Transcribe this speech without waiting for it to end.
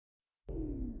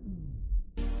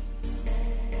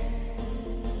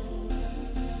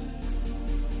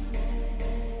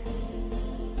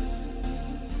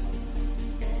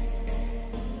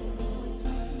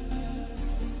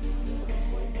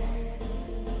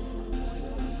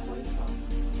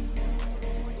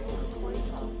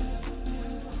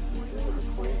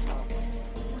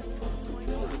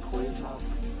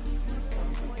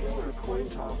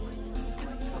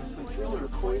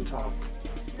Coin Talk.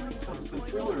 Here comes the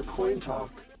Thriller Coin Talk.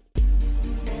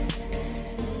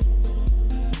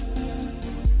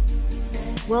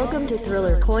 Welcome to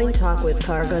Thriller Coin Talk with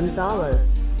Car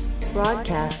Gonzalez,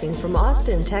 broadcasting from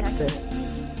Austin, Texas,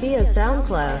 via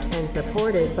SoundCloud and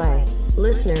supported by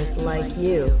listeners like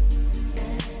you.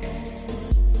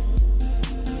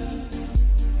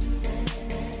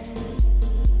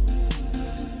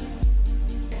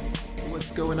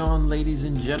 What's going on, ladies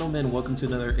and gentlemen? Welcome to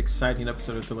another exciting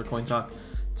episode of Thriller Coin Talk.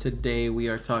 Today we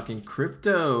are talking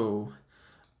crypto.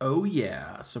 Oh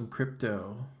yeah, some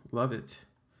crypto. Love it.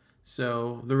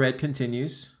 So the red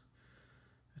continues.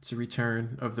 It's a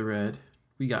return of the red.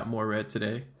 We got more red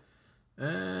today.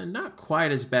 Not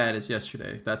quite as bad as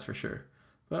yesterday, that's for sure.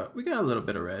 But we got a little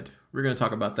bit of red. We're going to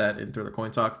talk about that in Thriller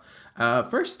Coin Talk.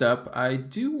 First up, I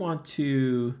do want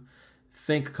to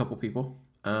thank a couple people.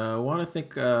 I want to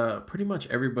thank pretty much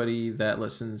everybody that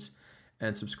listens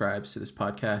and subscribes to this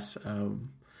podcast,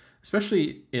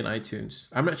 especially in iTunes.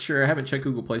 I'm not sure. I haven't checked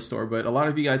Google Play Store, but a lot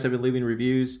of you guys have been leaving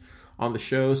reviews on the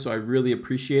show, so I really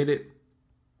appreciate it.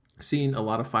 Seeing a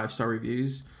lot of 5-star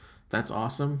reviews, that's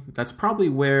awesome. That's probably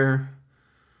where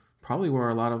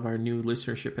a lot of our new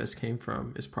listenership has came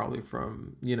from, is probably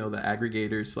from, the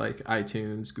aggregators like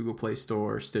iTunes, Google Play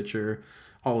Store, Stitcher,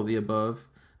 all of the above.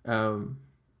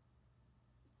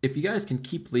 If you guys can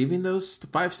keep leaving those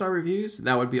 5-star reviews,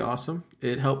 that would be awesome.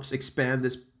 It helps expand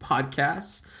this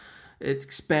podcast. It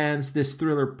expands this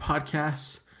Thriller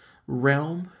podcast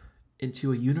realm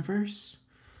into a universe.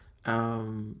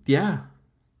 Do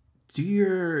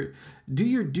your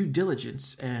due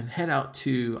diligence and head out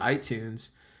to iTunes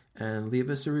and leave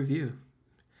us a review.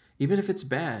 Even if it's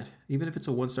bad, even if it's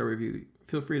a 1-star review,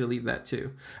 feel free to leave that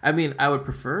too. I mean, I would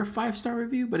prefer a 5-star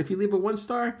review, but if you leave a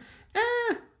 1-star,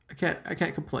 I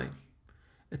can't complain.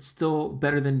 It's still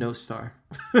better than no star.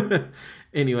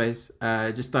 Anyways,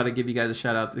 I just thought I'd give you guys a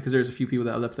shout out because there's a few people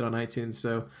that left it on iTunes.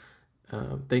 So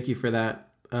thank you for that.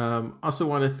 Also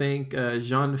want to thank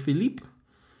Jean-Philippe.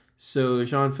 So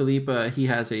Jean-Philippe, he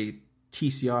has a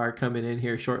TCR coming in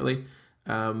here shortly.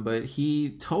 But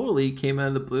he totally came out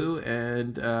of the blue.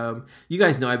 And you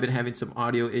guys know I've been having some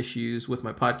audio issues with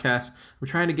my podcast. I'm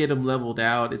trying to get them leveled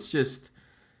out. It's just...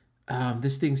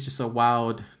 this thing's just a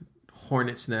wild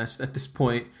hornet's nest at this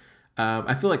point.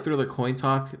 I feel like Thriller Coin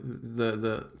Talk,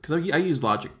 because I use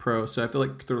Logic Pro, so I feel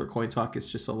like Thriller Coin Talk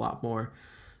is just a lot more.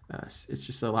 It's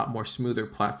just a lot more smoother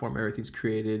platform. Everything's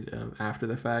created after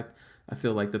the fact. I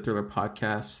feel like the Thriller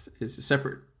podcast is a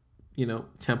separate,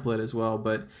 template as well,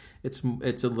 but it's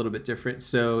a little bit different.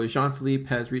 So Jean-Philippe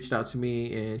has reached out to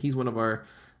me, and he's one of our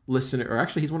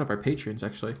he's one of our patrons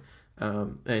actually.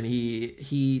 And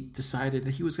he decided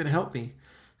that he was going to help me.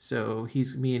 So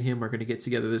me and him are going to get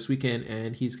together this weekend,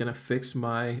 and he's going to fix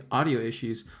my audio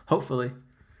issues. Hopefully.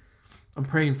 I'm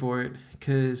praying for it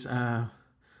because,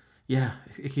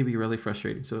 it can be really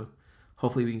frustrating. So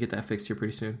hopefully we can get that fixed here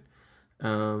pretty soon.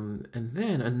 And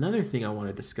then another thing I want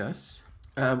to discuss.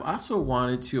 I also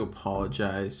wanted to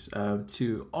apologize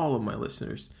to all of my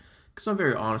listeners because I'm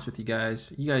very honest with you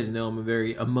guys. You guys know I'm a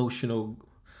very emotional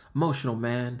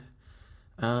man.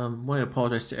 I want to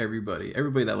apologize to everybody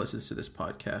that listens to this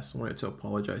podcast. I wanted to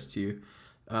apologize to you.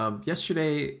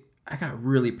 Yesterday, I got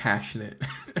really passionate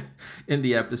in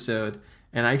the episode,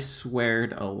 and I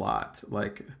sweared a lot.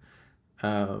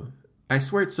 I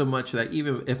sweared so much that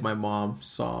even if my mom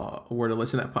were to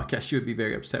listen to that podcast, she would be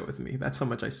very upset with me. That's how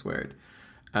much I sweared.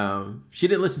 She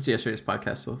didn't listen to yesterday's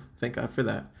podcast, so thank God for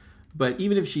that. But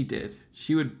even if she did,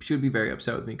 she would be very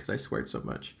upset with me because I sweared so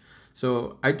much.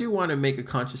 So I do want to make a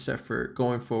conscious effort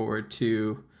going forward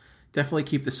to definitely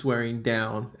keep the swearing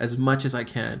down as much as I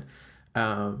can.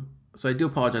 So I do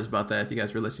apologize about that if you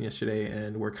guys were listening yesterday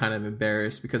and were kind of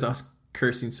embarrassed because I was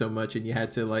cursing so much and you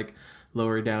had to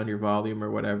lower down your volume or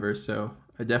whatever. So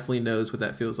I definitely knows what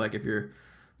that feels like if you're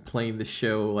playing the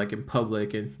show in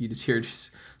public and you just hear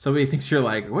somebody thinks you're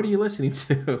what are you listening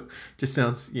to? Just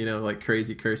sounds, like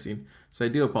crazy cursing. So I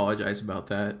do apologize about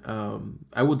that.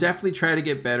 I will definitely try to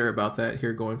get better about that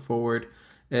here going forward.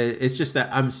 It's just that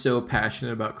I'm so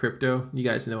passionate about crypto. You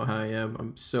guys know how I am.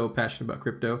 I'm so passionate about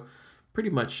crypto. Pretty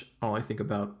much all I think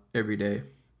about every day,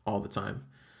 all the time.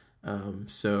 When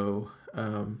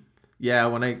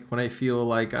I feel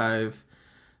like I've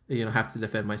have to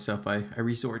defend myself, I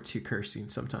resort to cursing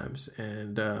sometimes,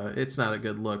 and it's not a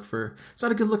good look for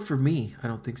me. I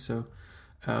don't think so.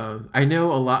 I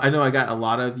know I got a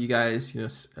lot of you guys,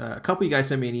 a couple of you guys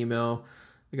sent me an email.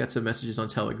 I got some messages on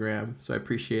Telegram, so I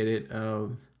appreciate it. A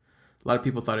lot of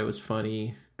people thought it was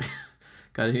funny.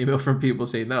 Got an email from people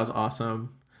saying that was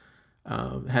awesome.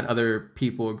 Had other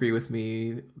people agree with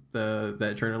me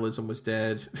that journalism was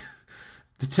dead.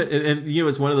 And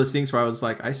it's one of those things where I was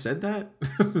like, I said that,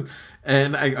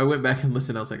 and I went back and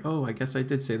listened. I was like, oh, I guess I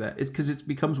did say that. It's because it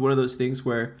becomes one of those things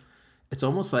where it's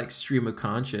almost like stream of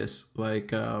conscious,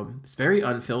 like it's very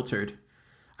unfiltered.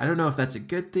 I don't know if that's a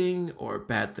good thing or a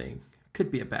bad thing.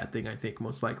 Could be a bad thing, I think,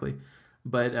 most likely.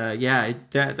 But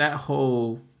that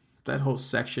whole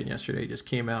section yesterday just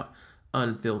came out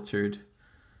unfiltered,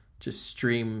 just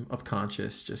stream of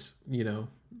conscious, just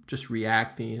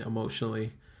reacting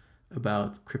emotionally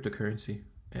about cryptocurrency.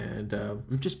 And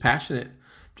I'm just passionate,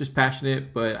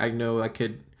 but I know I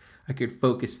could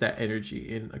focus that energy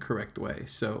in a correct way.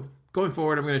 So going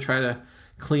forward, I'm going to try to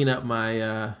clean up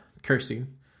my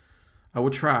cursing. I will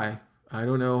try. I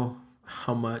don't know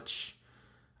how much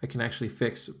I can actually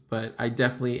fix, but I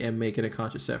definitely am making a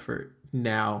conscious effort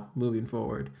now moving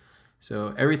forward.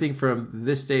 So everything from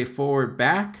this day forward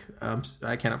back,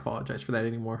 I can't apologize for that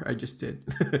anymore. I just did.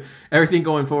 Everything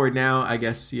going forward now, I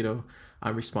guess,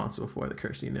 I'm responsible for the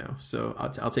cursing now. So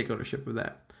I'll take ownership of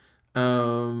that.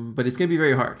 But it's going to be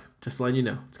very hard. Just letting you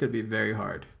know. It's going to be very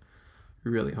hard.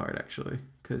 Really hard, actually.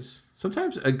 Because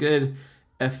sometimes a good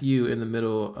FU in the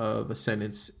middle of a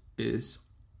sentence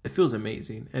it feels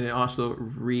amazing. And it also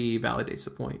revalidates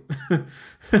the point.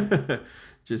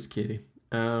 Just kidding.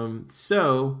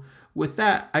 So with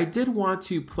that, I did want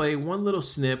to play one little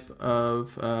snip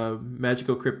of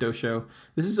Magical Crypto Show.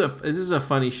 This is a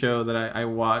funny show that I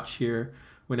watch here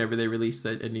whenever they release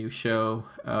a new show.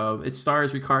 It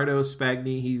stars Ricardo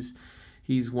Spagni.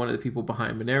 He's one of the people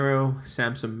behind Monero.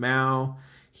 Samson Mao.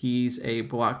 He's a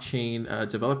blockchain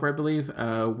developer, I believe.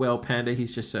 Well Panda,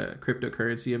 he's just a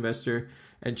cryptocurrency investor.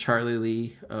 And Charlie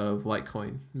Lee of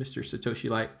Litecoin, Mr. Satoshi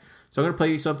Light. So I'm going to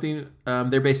play you something.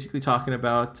 They're basically talking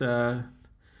about the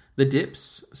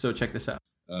dips. So check this out.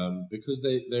 Because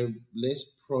they're less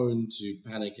prone to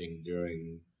panicking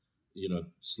during,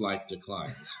 slight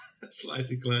declines. Slight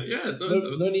decline. Yeah.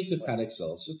 No need to panic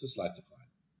sell. It's just a slight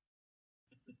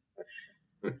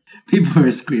decline. People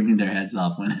were screaming their heads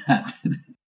off when it happened.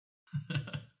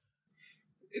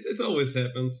 It always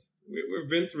happens. We've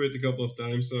been through it a couple of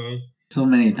times, so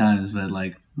many times, but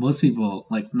most people,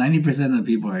 90% of the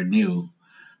people are new.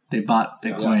 They bought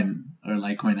Bitcoin or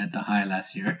Litecoin at the high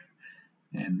last year,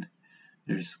 and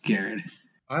they're scared.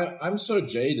 I'm so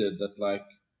jaded that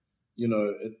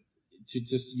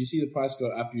you see the price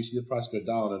go up, you see the price go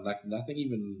down, and nothing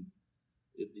even.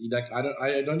 I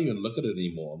don't even look at it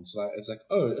anymore. It's like,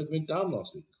 oh, it went down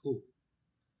last week. Cool.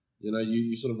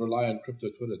 You sort of rely on crypto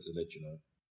Twitter to let you know.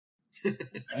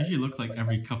 I usually look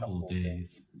every couple of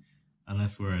days,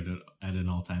 unless we're at an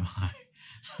all-time high.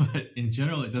 But in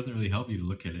general, it doesn't really help you to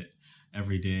look at it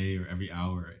every day or every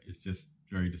hour. It's just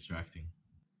very distracting.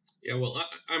 Yeah, well,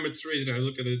 I'm a trader. I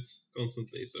look at it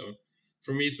constantly. So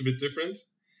for me, it's a bit different.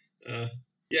 And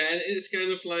it's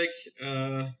kind of like...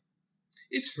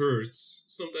 it hurts.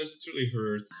 Sometimes it really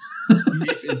hurts.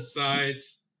 Deep inside.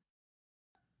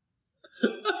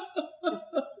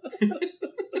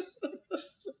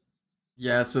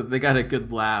 Yeah, so they got a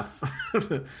good laugh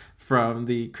from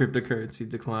the cryptocurrency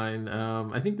decline.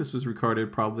 I think this was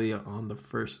recorded probably on the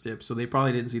first dip, so they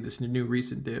probably didn't see this new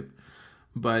recent dip.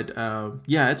 But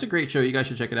it's a great show. You guys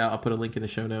should check it out. I'll put a link in the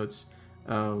show notes.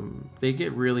 They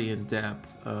get really in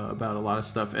depth about a lot of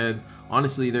stuff, and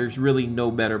honestly, there's really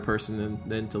no better person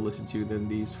than to listen to than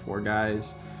these four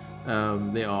guys.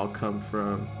 They all come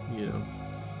from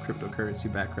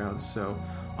cryptocurrency backgrounds, so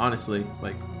honestly,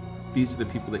 these are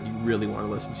the people that you really want to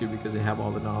listen to because they have all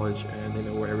the knowledge and they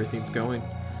know where everything's going.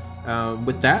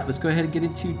 With that, let's go ahead and get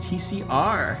into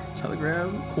TCR,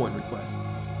 Telegram Coin Request.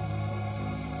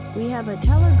 We have a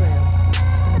Telegram.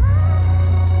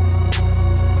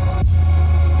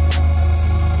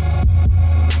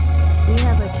 We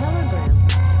have a Telegram.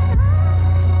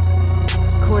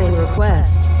 Coin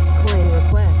request. Coin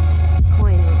request.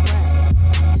 Coin request.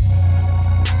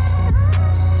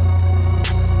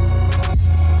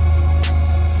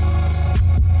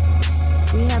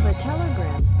 We have a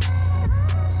Telegram.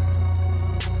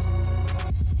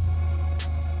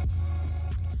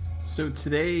 So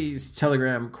today's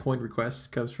Telegram coin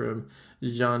request comes from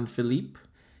Jean-Philippe.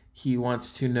 He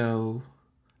wants to know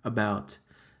about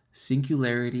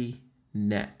Singularity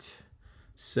Net.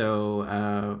 So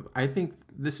I think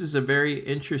this is a very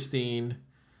interesting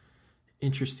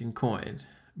coin.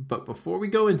 But before we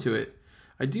go into it,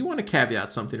 I do want to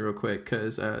caveat something real quick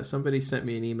because somebody sent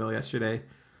me an email yesterday.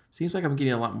 Seems like I'm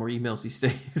getting a lot more emails these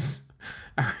days.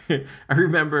 I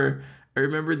remember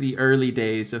the early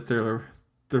days of Thriller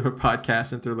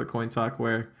Podcast and Thriller Coin Talk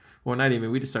we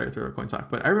just started Thriller Coin Talk,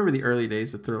 but I remember the early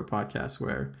days of Thriller Podcast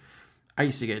where I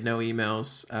used to get no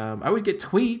emails. I would get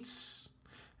tweets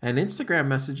and Instagram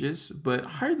messages, but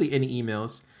hardly any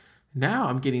emails. Now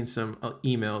I'm getting some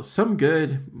emails, some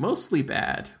good, mostly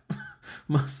bad,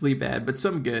 mostly bad, but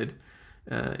some good.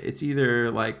 It's either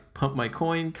like pump my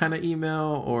coin kind of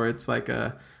email, or it's like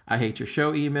a I hate your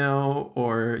show email,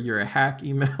 or you're a hack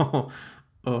email,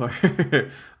 or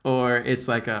or it's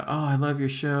like a oh I love your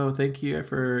show, thank you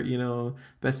for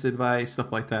best advice,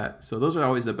 stuff like that. So those are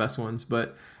always the best ones,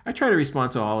 but I try to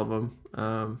respond to all of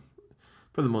them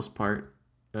for the most part.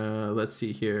 Let's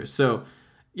see here. So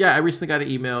yeah, I recently got an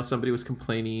email. Somebody was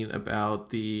complaining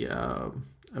about the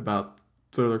about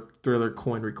Thriller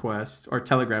coin request or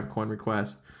Telegram coin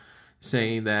request,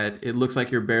 saying that it looks like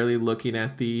you're barely looking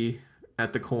at the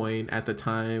coin at the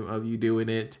time of you doing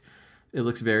it. It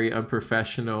looks very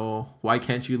unprofessional. Why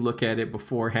can't you look at it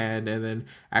beforehand and then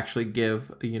actually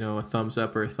give a thumbs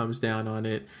up or a thumbs down on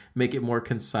it? Make it more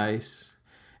concise.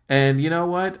 And you know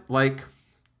what? Like,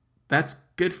 that's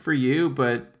good for you,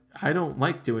 but I don't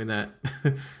like doing that.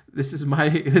 This is my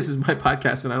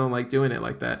podcast, and I don't like doing it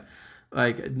like that.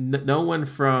 Like, no one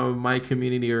from my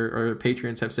community or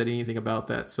patrons have said anything about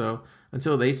that. So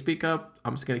until they speak up,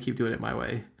 I'm just gonna keep doing it my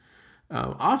way.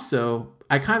 Also,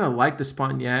 I kind of like the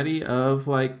spontaneity of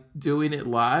like doing it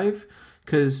live,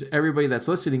 because everybody that's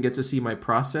listening gets to see my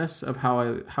process of how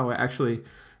I actually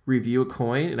review a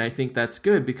coin, and I think that's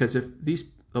good, because if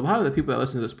a lot of the people that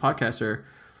listen to this podcast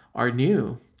are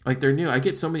new. Like, they're new. I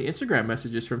get so many Instagram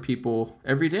messages from people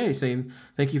every day saying,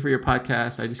 "Thank you for your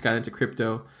podcast. I just got into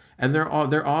crypto." And they're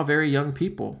all very young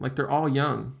people. Like, they're all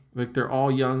young. Like, they're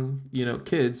all young,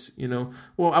 kids,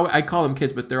 Well, I call them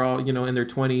kids, but they're all, in their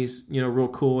 20s, real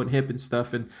cool and hip and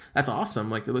stuff. And that's awesome.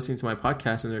 Like, they're listening to my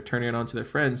podcast and they're turning it on to their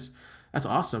friends. That's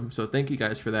awesome. So thank you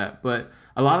guys for that. But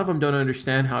a lot of them don't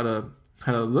understand how to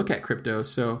look at crypto.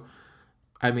 So,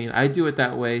 I mean, I do it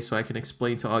that way so I can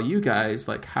explain to all you guys,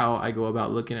 like, how I go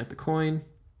about looking at the coin.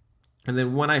 And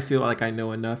then when I feel like I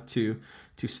know enough to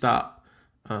stop.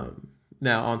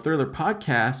 Now, on Thriller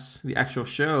Podcasts, the actual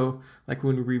show, like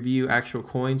when we review actual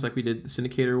coins, like we did the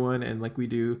Syndicator one, and like we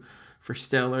do for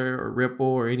Stellar or Ripple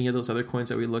or any of those other coins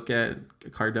that we look at,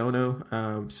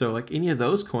 Cardano. So like any of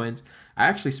those coins, I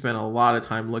actually spent a lot of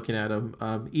time looking at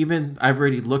them. Even I've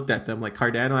already looked at them, like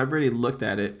Cardano, I've already looked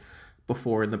at it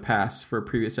before in the past for a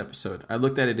previous episode. I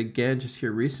looked at it again just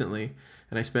here recently,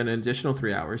 and I spent an additional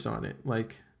 3 hours on it.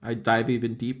 Like, I dive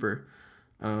even deeper.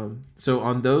 So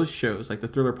on those shows, like the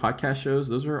Thriller podcast shows,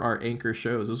 those are our anchor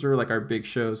shows. Those are like our big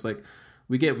shows. Like,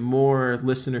 we get more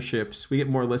listenerships. We get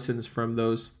more listens from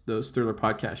those Thriller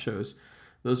podcast shows.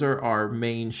 Those are our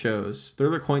main shows.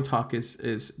 Thriller Coin Talk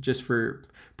is just for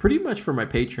pretty much for my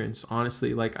patrons,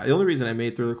 honestly. Like, the only reason I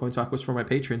made Thriller Coin Talk was for my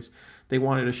patrons. They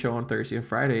wanted a show on Thursday and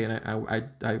Friday, and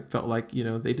I felt like,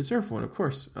 they deserve one. Of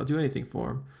course, I'll do anything for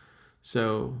them.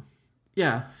 So,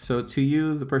 yeah. So to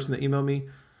you, the person that emailed me,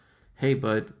 hey,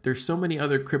 bud, there's so many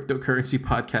other cryptocurrency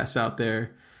podcasts out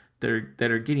there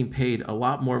that are getting paid a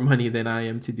lot more money than I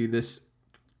am to do this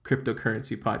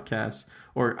cryptocurrency podcast.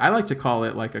 Or I like to call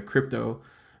it like a crypto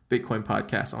Bitcoin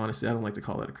podcast. Honestly, I don't like to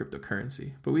call it a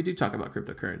cryptocurrency, but we do talk about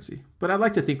cryptocurrency. But I'd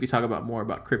like to think we talk about more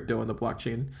about crypto and the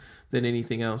blockchain than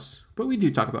anything else. But we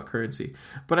do talk about currency.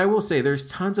 But I will say there's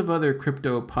tons of other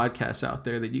crypto podcasts out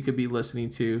there that you could be listening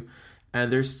to. And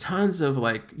there's tons of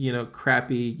like,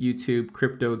 crappy YouTube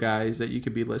crypto guys that you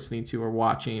could be listening to or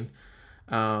watching.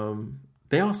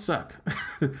 They all suck.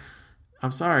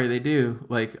 I'm sorry, they do.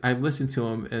 Like, I've listened to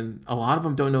them, and a lot of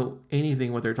them don't know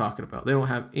anything what they're talking about. They don't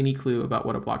have any clue about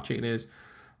what a blockchain is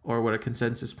or what a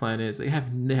consensus plan is. They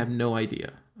have no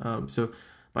idea. So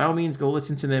by all means, go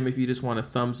listen to them if you just want a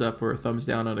thumbs up or a thumbs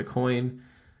down on a coin.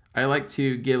 I like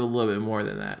to give a little bit more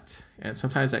than that. And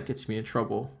sometimes that gets me in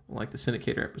trouble, like the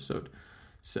Syndicator episode.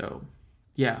 So,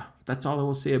 yeah, that's all I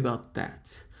will say about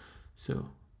that. So,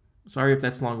 sorry if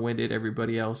that's long-winded,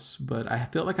 everybody else, but I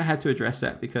felt like I had to address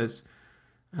that because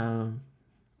I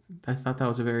thought that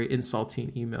was a very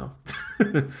insulting email.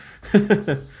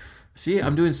 See,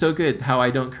 I'm doing so good how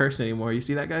I don't curse anymore. You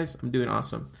see that, guys? I'm doing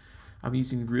awesome. I'm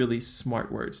using really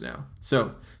smart words now.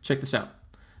 So, check this out.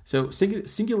 So,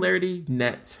 Singularity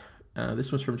Net.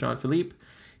 This one's from John Philippe.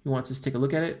 He wants us to take a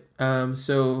look at it.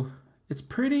 So it's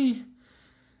pretty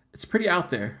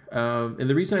out there. And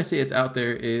the reason I say it's out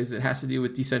there is it has to do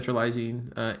with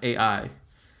decentralizing AI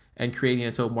and creating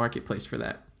its own marketplace for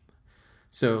that.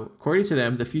 So according to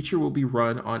them, the future will be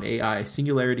run on AI.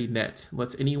 Singularity Net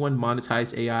lets anyone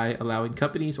monetize AI, allowing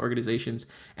companies, organizations,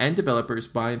 and developers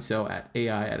buy and sell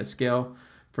AI at a scale.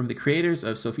 From the creators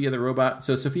of Sophia the Robot.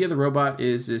 So Sophia the Robot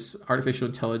is this artificial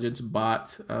intelligence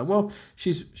bot.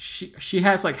 She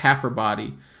has like half her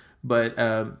body, but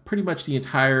pretty much the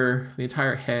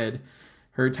entire head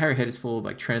Her entire head is full of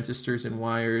like transistors and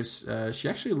wires. She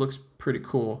actually looks pretty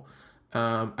cool.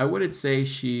 I wouldn't say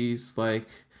she's like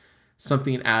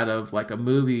something out of like a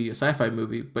movie, a sci-fi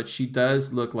movie, but she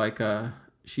does look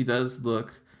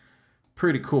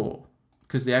pretty cool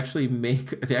because they actually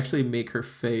make her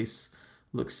face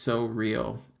look so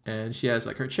real. And she has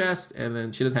like her chest, and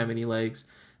then she doesn't have any legs,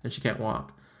 and she can't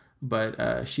walk.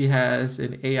 But she has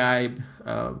an AI.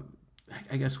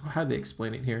 I guess how do they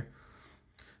explain it here?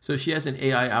 So she has an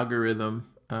AI algorithm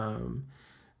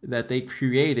that they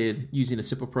created using a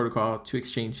simple protocol to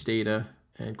exchange data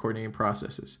and coordinating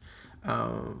processes.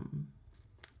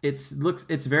 It's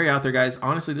very out there, guys.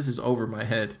 Honestly, this is over my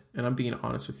head, and I'm being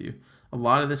honest with you. A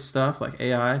lot of this stuff, like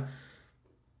AI,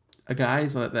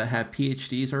 guys that have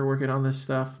PhDs are working on this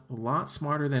stuff a lot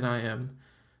smarter than I am.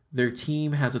 Their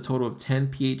team has a total of 10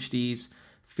 PhDs,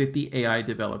 50 AI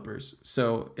developers.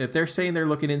 So if they're saying they're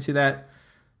looking into that,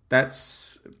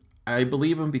 I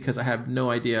believe them because I have no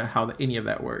idea how any of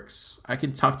that works. I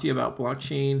can talk to you about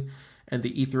blockchain and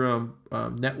the Ethereum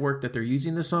network that they're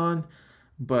using this on,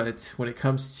 but when it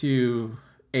comes to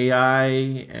AI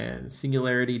and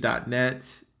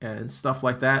Singularity.net and stuff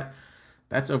like that,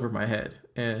 that's over my head.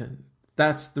 And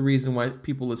that's the reason why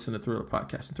people listen to Thriller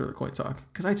Podcast and Thriller Coin Talk,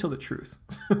 because I tell the truth.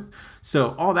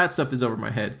 So all that stuff is over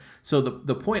my head. So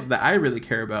the point that I really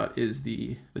care about is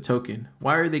the token.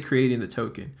 Why are they creating the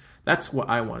token? That's what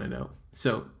I want to know.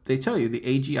 So they tell you the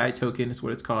AGI token is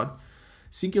what it's called.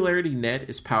 Singularity Net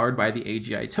is powered by the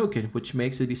AGI token, which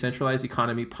makes a decentralized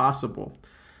economy possible.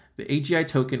 The AGI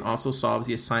token also solves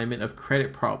the assignment of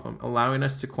credit problem, allowing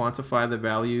us to quantify the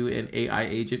value an AI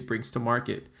agent brings to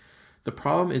market. The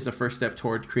problem is the first step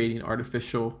toward creating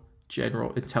artificial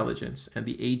general intelligence, and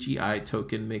the AGI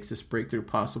token makes this breakthrough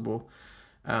possible.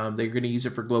 They're going to use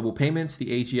it for global payments. The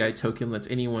AGI token lets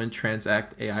anyone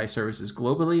transact AI services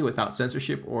globally without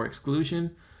censorship or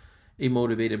exclusion. A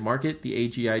motivated market. The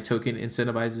AGI token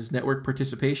incentivizes network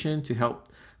participation to help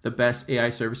the best AI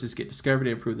services get discovered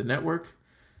and improve the network.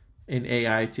 In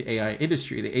AI to AI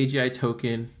industry, the AGI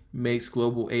token makes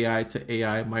global AI to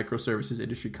AI microservices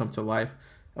industry come to life,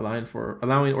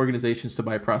 allowing organizations to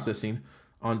buy processing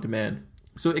on demand.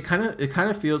 So it kind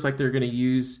of feels like they're going to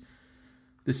use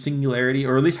the Singularity,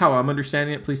 or at least how I'm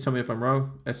understanding it. Please tell me if I'm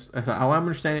wrong. As how I'm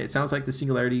understanding it, it sounds like the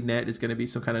Singularity Net is going to be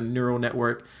some kind of neural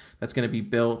network that's going to be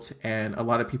built, and a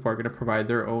lot of people are going to provide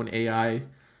their own AI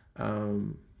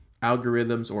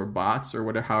algorithms or bots or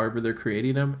whatever, however they're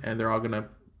creating them, and they're all going to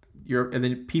and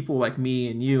then people like me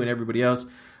and you and everybody else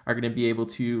are going to be able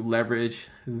to leverage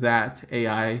that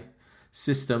AI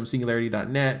system,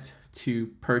 Singularity.net, to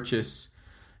purchase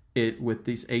it with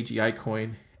this AGI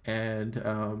coin, and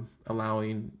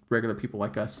allowing regular people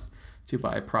like us to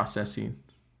buy processing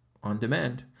on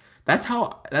demand. That's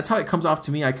how it comes off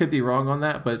to me. I could be wrong on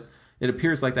that, but it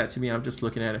appears like that to me. I'm just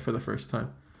looking at it for the first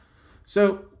time.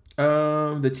 So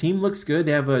the team looks good.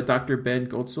 They have Dr. Ben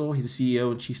Goetzel. He's the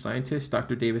CEO and chief scientist.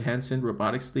 Dr. David Hansen,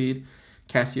 robotics lead.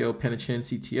 Cassio Penachin,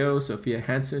 CTO. Sophia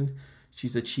Hansen,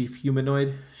 she's the chief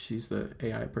humanoid. She's the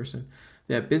AI person.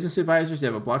 They have business advisors. They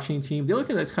have a blockchain team. The only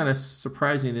thing that's kind of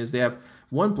surprising is they have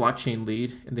one blockchain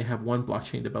lead, and they have one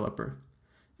blockchain developer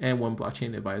and one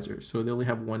blockchain advisor. So they only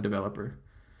have one developer.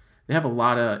 They have a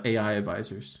lot of AI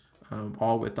advisors,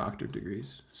 all with doctorate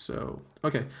degrees. So,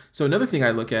 okay. So another thing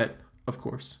I look at, of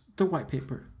course, the white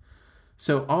paper.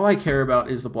 So all I care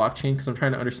about is the blockchain, because I'm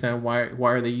trying to understand why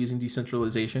are they using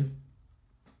decentralization.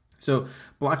 So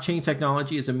blockchain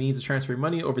technology is a means of transferring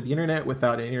money over the internet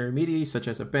without an intermediary, such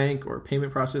as a bank or a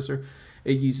payment processor.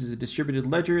 It uses a distributed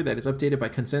ledger that is updated by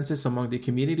consensus among the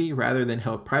community rather than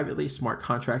held privately. Smart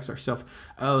contracts are so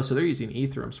they're using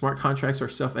Ethereum. Smart contracts are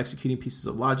self-executing pieces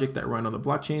of logic that run on the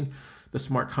blockchain. The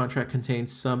smart contract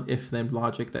contains some if-then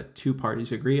logic that two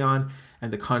parties agree on,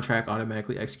 and the contract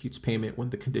automatically executes payment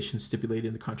when the conditions stipulated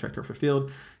in the contract are fulfilled.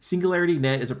 Singularity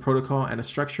Net is a protocol and a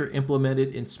structure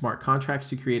implemented in smart contracts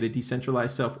to create a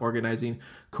decentralized, self-organizing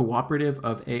cooperative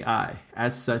of AI.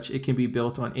 As such, it can be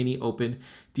built on any open,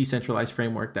 decentralized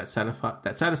framework that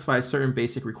satisfies certain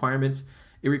basic requirements.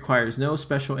 It requires no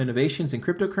special innovations in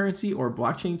cryptocurrency or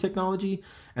blockchain technology,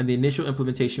 and the initial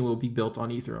implementation will be built on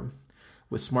Ethereum,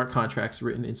 with smart contracts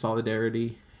written in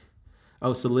Solidity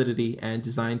and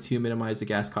designed to minimize the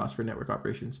gas cost for network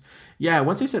operations. Yeah,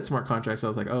 once they said smart contracts, I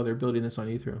was like, oh, they're building this on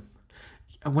Ethereum.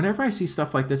 Whenever I see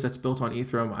stuff like this that's built on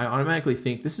Ethereum, I automatically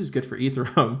think this is good for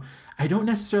Ethereum. I don't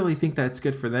necessarily think that's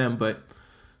good for them, but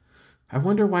I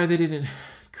wonder why they didn't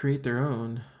create their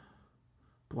own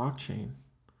blockchain.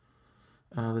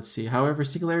 Let's see. However,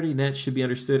 Singularity Net should be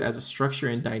understood as a structure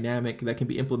and dynamic that can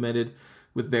be implemented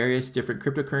with various different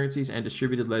cryptocurrencies and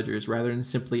distributed ledgers rather than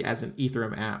simply as an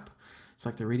Ethereum app. It's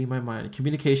like they're reading my mind.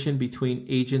 Communication between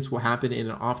agents will happen in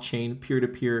an off-chain,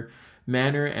 peer-to-peer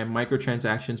manner, and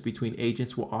microtransactions between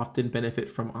agents will often benefit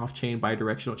from off-chain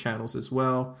bidirectional channels as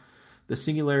well. The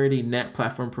Singularity Net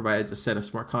platform provides a set of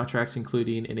smart contracts,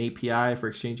 including an API for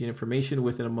exchanging information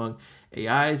with and among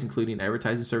AIs, including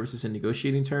advertising services and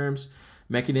negotiating terms,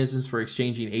 mechanisms for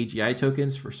exchanging AGI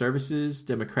tokens for services,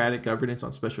 democratic governance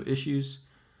on special issues.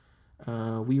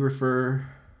 We refer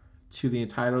to the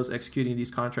entitles executing these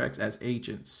contracts as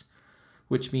agents,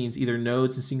 which means either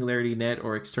nodes in Singularity Net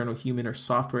or external human or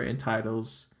software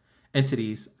entities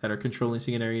that are controlling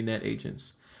Singularity Net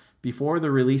agents. Before the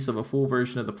release of a full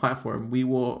version of the platform, we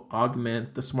will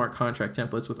augment the smart contract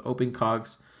templates with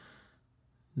OpenCog's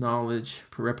knowledge,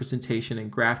 representation, and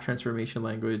graph transformation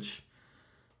language.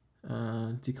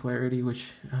 Declarity,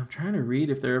 which I'm trying to read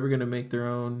if they're ever going to make their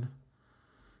own.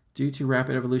 Due to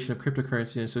rapid evolution of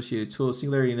cryptocurrency and associated tools,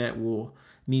 Singularity Net will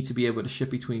need to be able to ship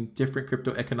between different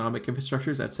crypto economic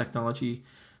infrastructures as technology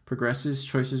progresses.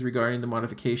 Choices regarding the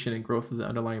modification and growth of the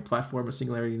underlying platform of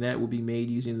Singularity Net will be made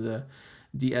using the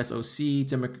DSOC,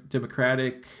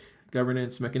 democratic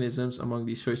governance mechanisms. Among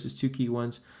these choices, two key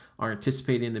ones are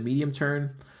anticipated in the medium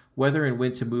term: whether and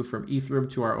when to move from Ethereum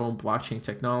to our own blockchain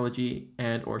technology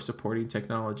and or supporting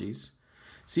technologies.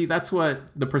 See, that's what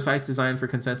the precise design for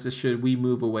consensus should we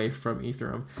move away from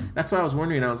Ethereum. That's why I was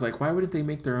wondering. I was like, why wouldn't they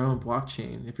make their own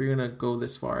blockchain? If you're going to go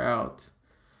this far out,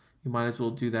 you might as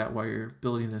well do that while you're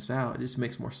building this out. It just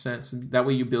makes more sense. And that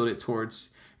way you build it towards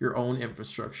your own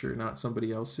infrastructure, not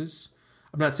somebody else's.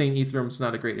 I'm not saying Ethereum's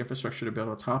not a great infrastructure to build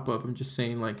on top of. I'm just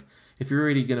saying, like, if you're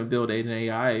already going to build an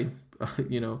AI,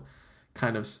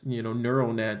 kind of,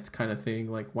 neural net kind of thing,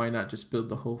 like, why not just build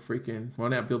the whole why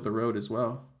not build the road as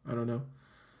well? I don't know.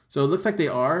 So it looks like they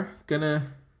are thinking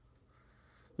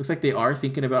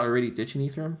about already ditching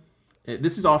Ethereum.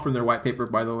 This is all from their white paper,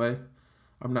 by the way.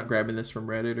 I'm not grabbing this from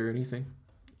Reddit or anything.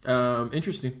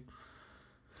 Interesting.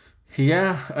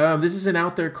 Yeah, this is an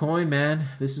out there coin, man.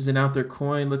 This is an out there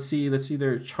coin. Let's see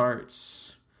their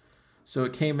charts. So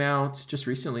it came out just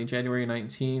recently, January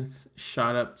 19th,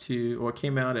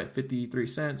 came out at 53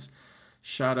 cents,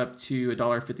 shot up to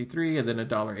 $1.53 and then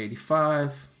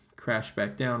 $1.85. Crashed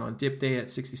back down on dip day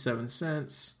at 67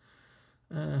 cents.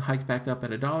 Hiked back up at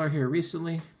 $1 here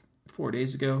recently, 4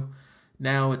 days ago.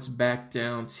 Now it's back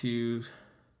down to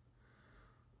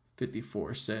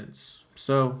 54 cents.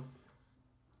 So,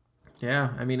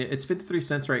 yeah, I mean, it's 53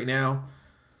 cents right now.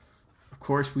 Of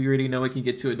course, we already know it can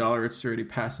get to $1. It's already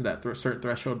passed that certain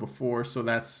threshold before, so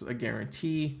that's a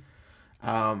guarantee.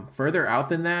 Further out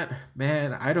than that,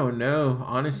 man, I don't know.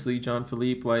 Honestly, John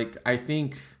Philippe, I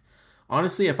think...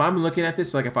 Honestly, if I'm looking at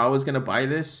this, if I was going to buy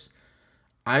this,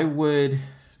 I don't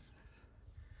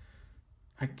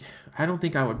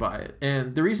think I would buy it.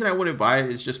 And the reason I wouldn't buy it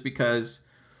is just because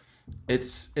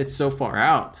it's so far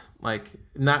out.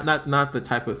 Not the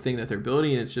type of thing that they're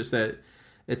building. It's just that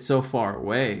it's so far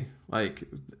away.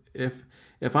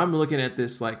 If I'm looking at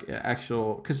this,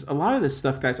 because a lot of this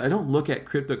stuff, guys, I don't look at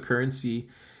cryptocurrency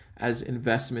as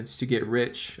investments to get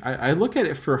rich. I look at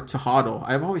it to hodl.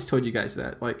 I've always told you guys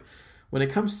that. When it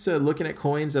comes to looking at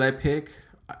coins that I pick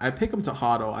them to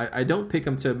hodl. I don't pick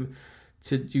them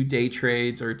to do day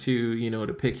trades or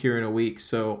to pick here in a week.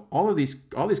 So all these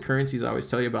currencies I always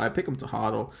tell you about, I pick them to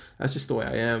hodl. That's just the way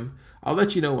I am. I'll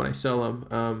let you know when I sell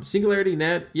them. Singularity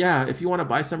Net, yeah, if you want to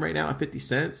buy some right now at 50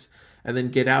 cents and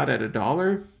then get out at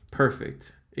 $1,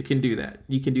 perfect. It can do that.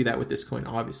 You can do that with this coin,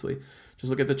 obviously. Just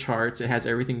look at the charts. It has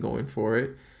everything going for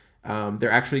it. They're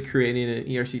actually creating an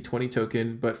ERC20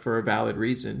 token, but for a valid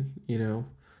reason.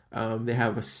 They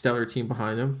have a stellar team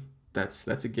behind them. That's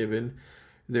a given.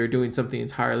 They're doing something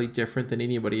entirely different than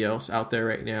anybody else out there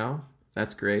right now.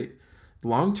 That's great.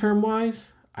 Long-term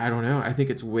wise, I don't know. I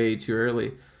think it's way too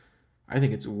early.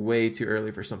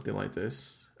 For something like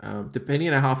this.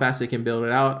 Depending on how fast they can build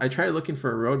it out. I tried looking for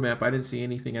a roadmap. I didn't see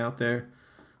anything out there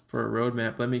for a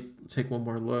roadmap. Let me take one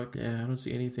more look. Yeah, I don't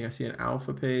see anything. I see an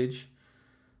alpha page,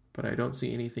 but I don't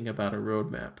see anything about a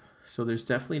roadmap. So there's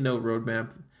definitely no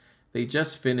roadmap. They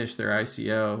just finished their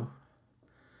ICO.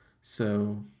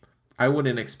 So I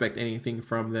wouldn't expect anything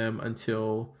from them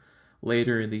until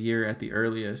later in the year at the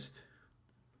earliest.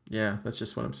 Yeah, that's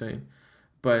just what I'm saying.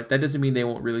 But that doesn't mean they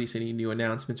won't release any new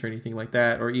announcements or anything like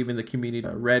that, or even the community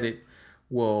Reddit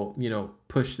will,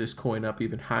 push this coin up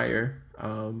even higher.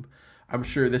 I'm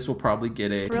sure this will probably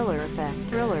get a thriller effect.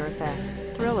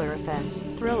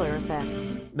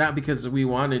 Not because we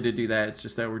wanted to do that. It's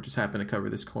just that we're just happen to cover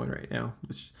this coin right now.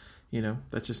 It's,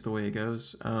 that's just the way it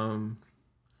goes.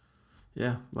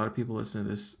 Yeah, a lot of people listen to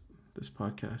this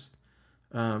podcast.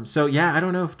 So yeah, I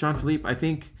don't know if John Philippe. I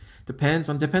think depends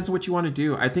on what you want to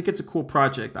do. I think it's a cool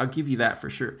project. I'll give you that for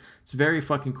sure. It's very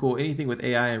fucking cool. Anything with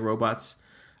AI and robots,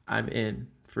 I'm in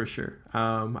for sure.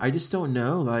 I just don't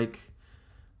know. Like,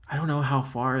 I don't know how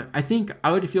far. I think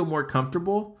I would feel more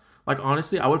comfortable. Like,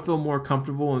 honestly, I would feel more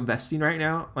comfortable investing right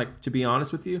now. Like, to be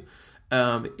honest with you,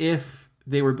 if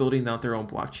they were building out their own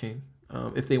blockchain,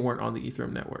 if they weren't on the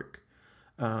Ethereum network.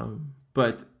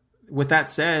 But with that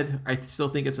said, I still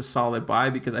think it's a solid buy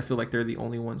because I feel like they're the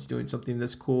only ones doing something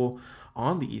this cool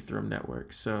on the Ethereum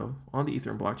network. So on the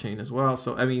Ethereum blockchain as well.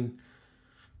 So, I mean,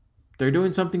 they're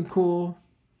doing something cool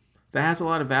that has a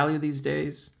lot of value these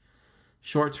days.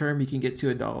 Short term, you can get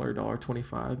to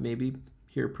 $1.25 maybe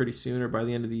here pretty soon or by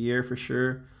the end of the year for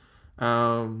sure.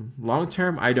 Long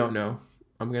term, I don't know.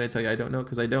 I'm going to tell you I don't know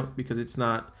because it's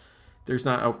not, there's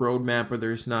not a roadmap or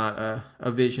there's not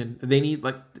a vision. They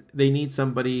need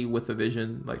somebody with a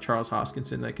vision like Charles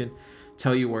Hoskinson that can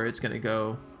tell you where it's going to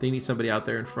go. They need somebody out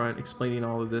there in front explaining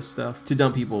all of this stuff to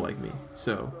dumb people like me.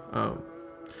 So,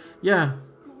 yeah,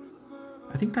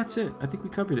 I think that's it. I think we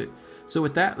covered it. So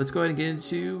with that, let's go ahead and get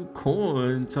into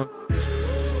Coin Talk.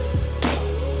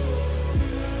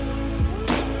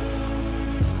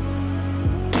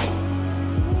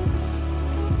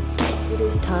 It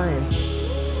is time.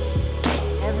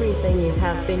 Everything you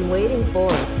have been waiting for.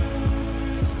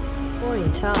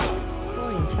 Coin Talk.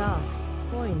 Coin Talk.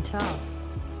 Coin Talk.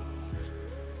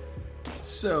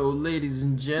 So, ladies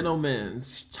and gentlemen,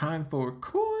 it's time for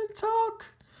Coin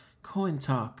Talk. Coin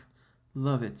Talk.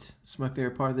 Love it. It's my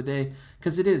favorite part of the day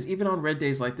because it is. Even on red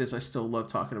days like this, I still love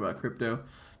talking about crypto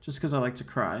just because I like to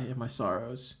cry in my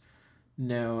sorrows.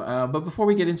 No, but before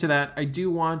we get into that, I do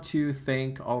want to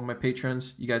thank all of my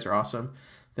patrons. You guys are awesome.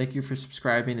 Thank you for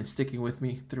subscribing and sticking with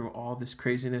me through all this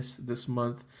craziness this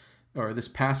month, or this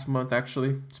past month,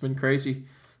 actually. It's been crazy.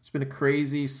 It's been a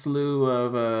crazy slew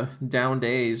of down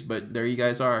days, but there you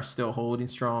guys are, still holding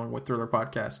strong with Thriller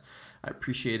Podcast. I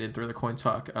appreciate it, Thriller Coin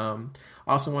Talk.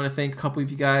 Also want to thank a couple of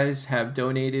you guys have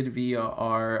donated via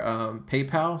our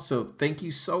PayPal, so thank you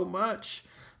so much.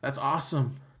 That's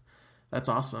awesome. That's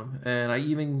awesome. And I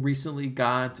even recently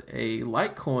got a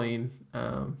Litecoin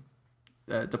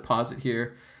deposit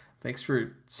here. Thanks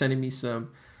for sending me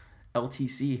some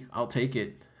LTC. I'll take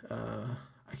it.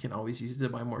 I can always use it to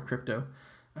buy more crypto.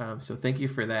 So thank you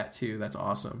for that too. That's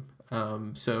awesome.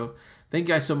 So thank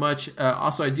you guys so much.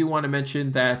 Also, I do want to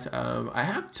mention that I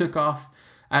have took off.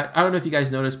 I don't know if you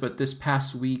guys noticed, but this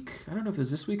past week, I don't know if it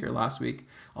was this week or last week,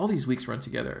 all these weeks run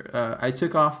together. I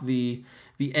took off the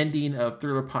ending of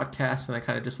Thriller Podcast, and I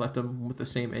kind of just left them with the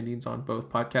same endings on both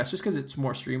podcasts, just because it's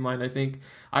more streamlined, I think.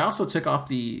 I also took off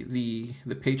the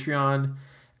Patreon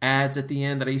ads at the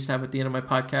end that I used to have at the end of my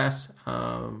podcast.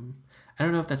 I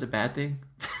don't know if that's a bad thing.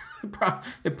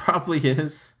 It probably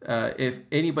is. If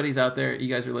anybody's out there,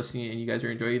 you guys are listening and you guys are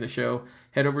enjoying the show,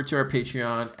 head over to our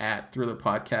Patreon at Thriller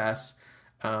Podcast.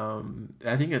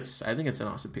 I think it's an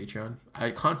awesome Patreon.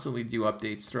 I constantly do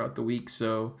updates throughout the week,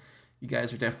 so you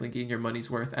guys are definitely getting your money's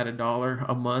worth at $1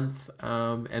 a month.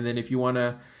 And then if you want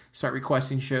to start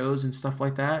requesting shows and stuff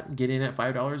like that, get in at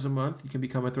 $5 a month. You can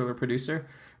become a Thriller producer.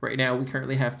 Right now, we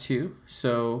currently have 2.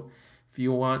 So if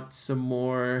you want some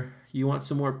more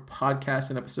podcasts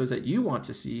and episodes that you want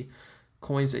to see,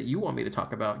 coins that you want me to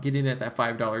talk about, get in at that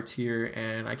 $5 tier,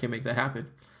 and I can make that happen.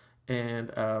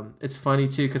 And it's funny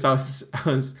too because I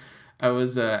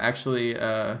was actually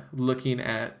looking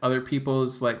at other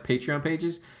people's like Patreon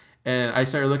pages, and I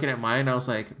started looking at mine. And I was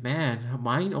like, man,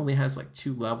 mine only has like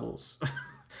 2 levels.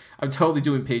 I'm totally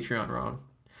doing Patreon wrong.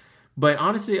 But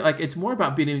honestly, like it's more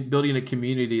about building a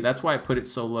community. That's why I put it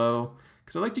so low,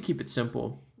 because I like to keep it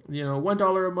simple. You know,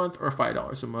 $1 a month or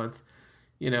 $5 a month.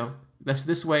 You know, that's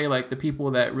this way. Like the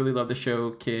people that really love the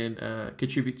show can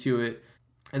contribute to it.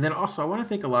 And then also, I want to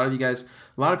thank a lot of you guys.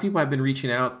 A lot of people have been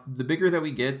reaching out. The bigger that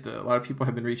we get, a lot of people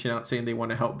have been reaching out saying they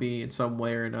want to help me in some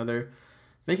way or another.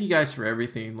 Thank you guys for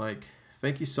everything. Like,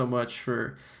 thank you so much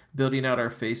for building out our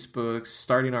Facebooks,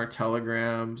 starting our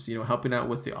Telegrams, you know, helping out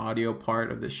with the audio part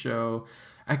of the show.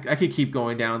 I could keep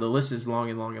going down. The list is long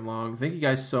and long and long. Thank you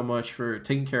guys so much for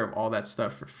taking care of all that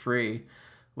stuff for free.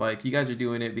 Like, you guys are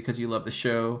doing it because you love the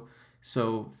show.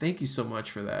 So thank you so much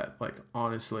for that. Like,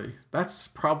 honestly, that's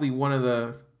probably one of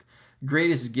the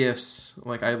greatest gifts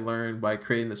like I learned by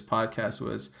creating this podcast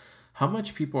was how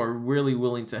much people are really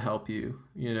willing to help you.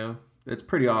 You know, it's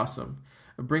pretty awesome.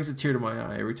 It brings a tear to my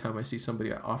eye every time I see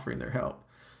somebody offering their help.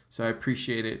 So I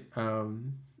appreciate it.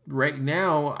 Right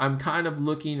now, I'm kind of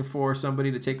looking for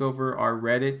somebody to take over our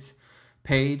Reddit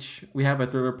page. We have a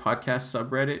Thriller Podcast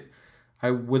subreddit. I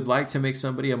would like to make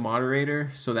somebody a moderator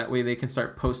so that way they can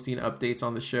start posting updates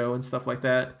on the show and stuff like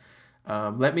that.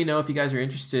 Let me know if you guys are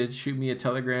interested. Shoot me a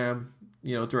Telegram,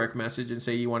 direct message and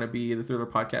say you want to be the Thriller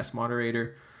Podcast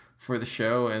moderator for the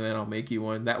show, and then I'll make you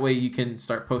one. That way you can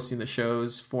start posting the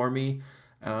shows for me.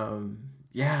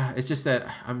 It's just that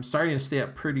I'm starting to stay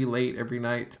up pretty late every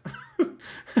night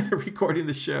recording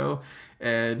the show,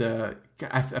 and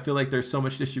I feel like there's so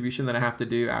much distribution that I have to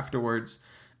do afterwards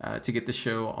to get the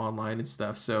show online and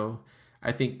stuff. So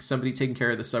I think somebody taking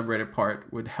care of the subreddit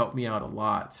part would help me out a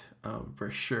lot, for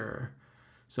sure.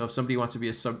 So if somebody wants to be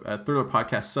a Thriller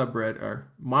Podcast subreddit or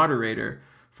moderator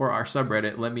for our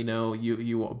subreddit, let me know.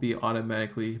 You will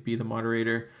automatically be the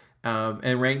moderator.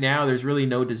 And right now there's really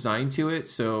no design to it.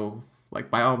 So like,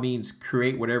 by all means,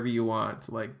 create whatever you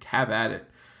want. Like, have at it.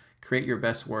 Create your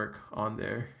best work on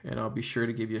there. And I'll be sure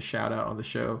to give you a shout out on the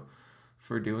show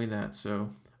for doing that. So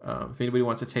if anybody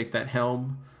wants to take that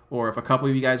helm, or if a couple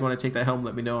of you guys want to take that helm,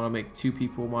 let me know. I'll make 2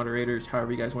 people moderators,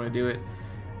 however you guys want to do it.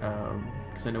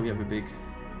 Because I know we have a big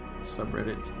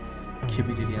subreddit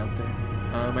community out there.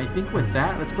 I think with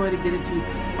that, let's go ahead and get into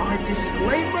our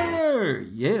disclaimer.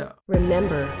 Yeah.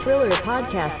 Remember, Thriller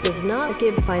Podcast does not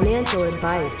give financial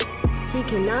advice. He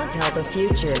cannot tell the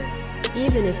future,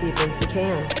 even if he thinks he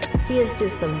can. He is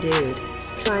just some dude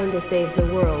trying to save the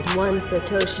world one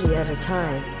Satoshi at a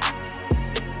time.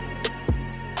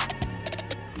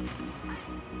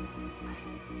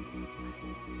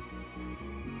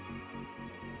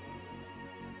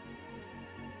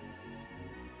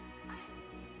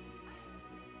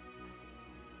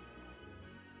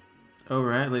 All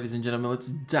right, ladies and gentlemen, let's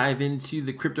dive into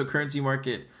the cryptocurrency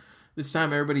market. This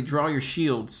time, everybody draw your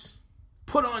shields.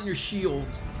 Put on your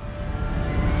shields.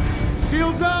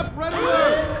 Shields up, ready to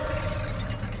work.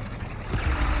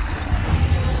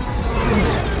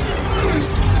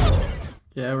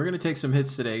 Yeah, we're gonna take some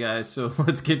hits today, guys. So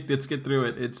let's get through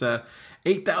it. It's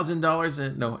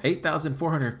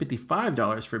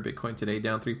 $8,455 for Bitcoin today,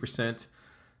 down 3%.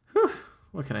 Whew,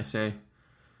 what can I say?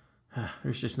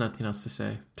 There's just nothing else to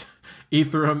say.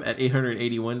 Ethereum at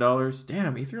 $881.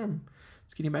 Damn, Ethereum,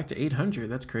 it's getting back to 800.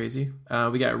 That's crazy.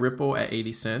 We got Ripple at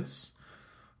 80 cents.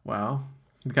 Wow.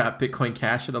 We got Bitcoin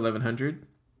Cash at 1100,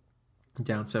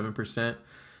 down 7%.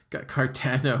 Got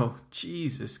Cardano.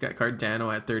 Jesus, got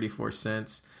Cardano at 34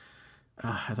 cents.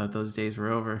 I thought those days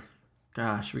were over.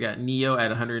 Gosh, we got Neo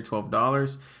at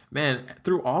 $112. Man,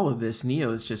 through all of this,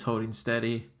 Neo is just holding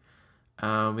steady.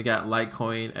 We got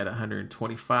Litecoin at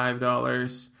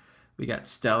 $125. We got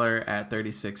Stellar at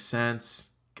 36 cents.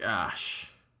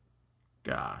 Gosh.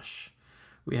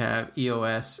 We have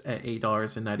EOS at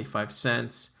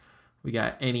 $8.95. We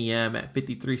got NEM at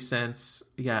 53 cents.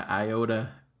 We got IOTA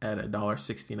at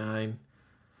 $1.69.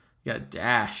 We got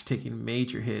Dash taking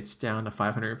major hits down to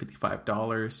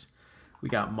 $555. We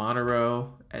got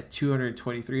Monero at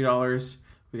 $223.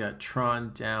 We got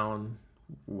Tron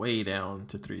way down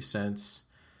to 3 cents.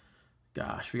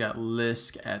 Gosh, we got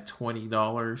Lisk at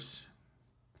 $20.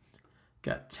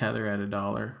 Got Tether at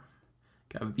 $1.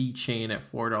 Got VeChain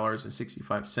at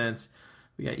 $4.65.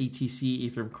 We got ETC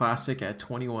Ethereum Classic at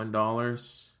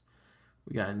 $21.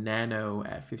 We got Nano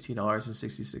at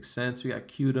 $15.66. We got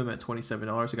Qtum at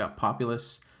 $27. We got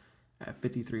Populous at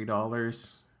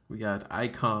 $53. We got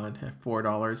Icon at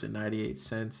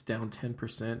 $4.98, down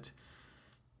 10%.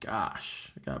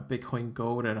 Gosh, I got Bitcoin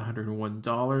Gold at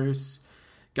 $101.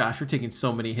 Gosh, we're taking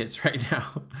so many hits right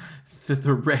now.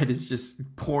 The red is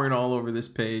just pouring all over this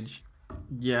page.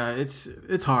 Yeah,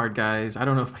 it's hard, guys. I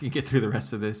don't know if I can get through the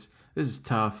rest of this. This is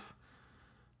tough.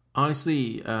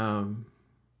 Honestly,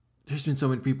 there's been so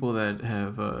many people that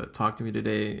have talked to me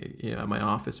today at my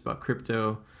office about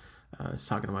crypto. I was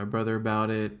talking to my brother about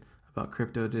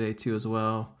crypto today too as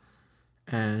well.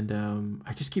 And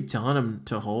I just keep telling them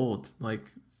to hold.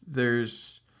 Like,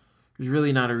 there's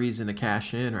really not a reason to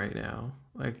cash in right now,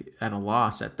 like at a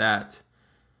loss at that.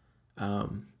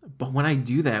 But when I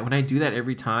do that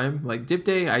every time, like Dip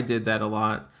Day, I did that a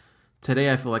lot.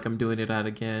 Today, I feel like I'm doing it out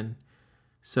again.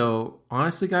 So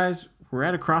honestly, guys, we're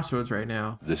at a crossroads right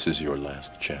now. This is your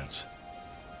last chance.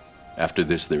 After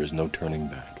this, there is no turning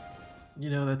back.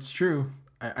 That's true.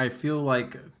 I feel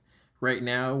like right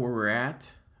now where we're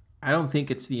at, I don't think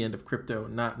it's the end of crypto,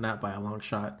 not by a long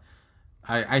shot.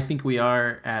 I think we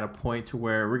are at a point to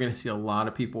where we're going to see a lot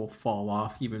of people fall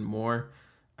off even more.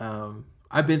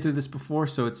 I've been through this before,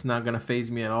 so it's not going to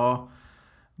faze me at all.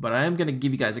 But I am going to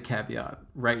give you guys a caveat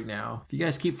right now. If you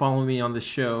guys keep following me on this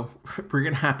show, we're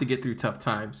going to have to get through tough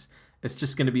times. It's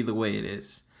just going to be the way it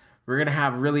is. We're going to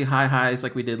have really high highs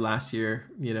like we did last year.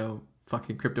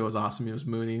 Fucking crypto was awesome. It was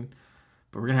mooning.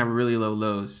 But we're going to have really low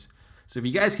lows. So if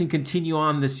you guys can continue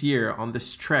on this year, on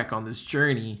this trek, on this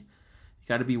journey, you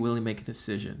got to be willing to make a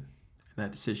decision. And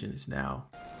that decision is now.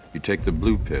 You take the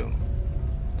blue pill.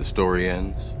 The story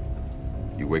ends.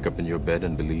 You wake up in your bed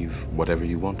and believe whatever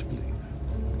you want to believe.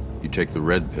 You take the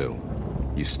red pill.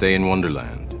 You stay in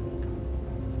Wonderland.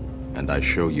 And I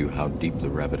show you how deep the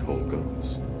rabbit hole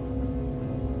goes.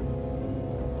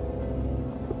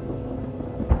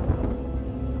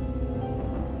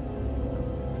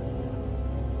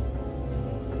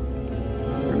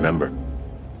 Remember,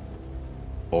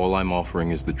 all I'm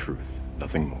offering is the truth,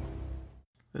 nothing more.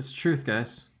 That's the truth,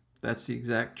 guys. That's the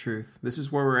exact truth. This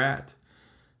is where we're at.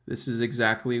 This is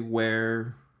exactly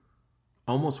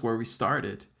almost where we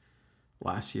started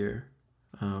last year.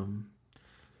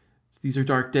 These are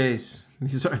dark days.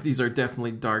 These are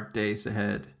definitely dark days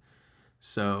ahead.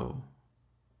 So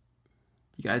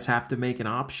you guys have to make an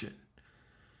option.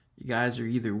 You guys are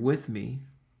either with me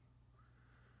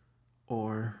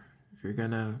or you're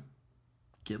gonna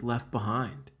get left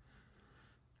behind.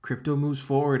 Crypto moves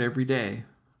forward every day.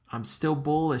 I'm still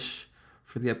bullish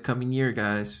for the upcoming year,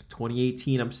 guys.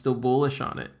 2018, I'm still bullish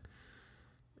on it.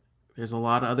 There's a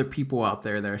lot of other people out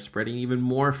there that are spreading even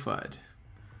more FUD.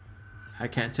 I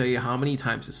can't tell you how many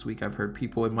times this week I've heard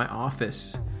people in my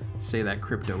office say that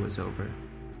crypto is over.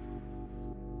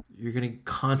 You're going to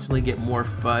constantly get more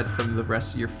FUD from the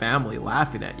rest of your family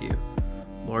laughing at you.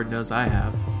 Lord knows I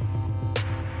have.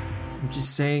 I'm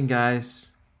just saying,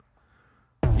 guys,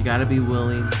 you got to be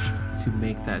willing to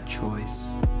make that choice.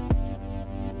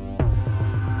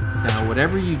 Now,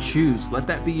 whatever you choose, let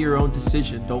that be your own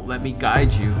decision. Don't let me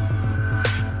guide you.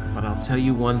 But I'll tell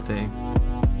you one thing.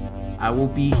 I will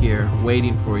be here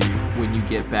waiting for you when you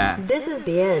get back. This is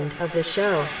the end of the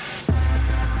show.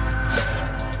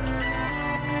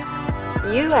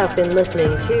 You have been listening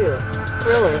to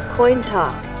Thriller Coin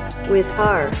Talk with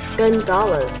Car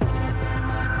Gonzalez.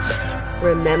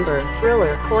 Remember,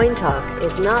 Thriller Coin Talk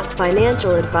is not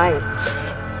financial advice.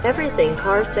 Everything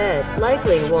Car said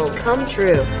likely won't come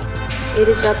true. It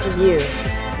is up to you.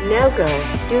 Now go,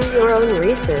 do your own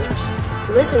research.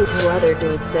 Listen to other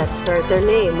dudes that start their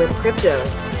name with crypto,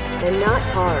 and not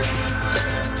Car.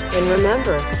 And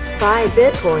remember, buy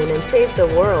Bitcoin and save the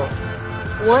world.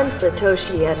 One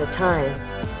Satoshi at a time.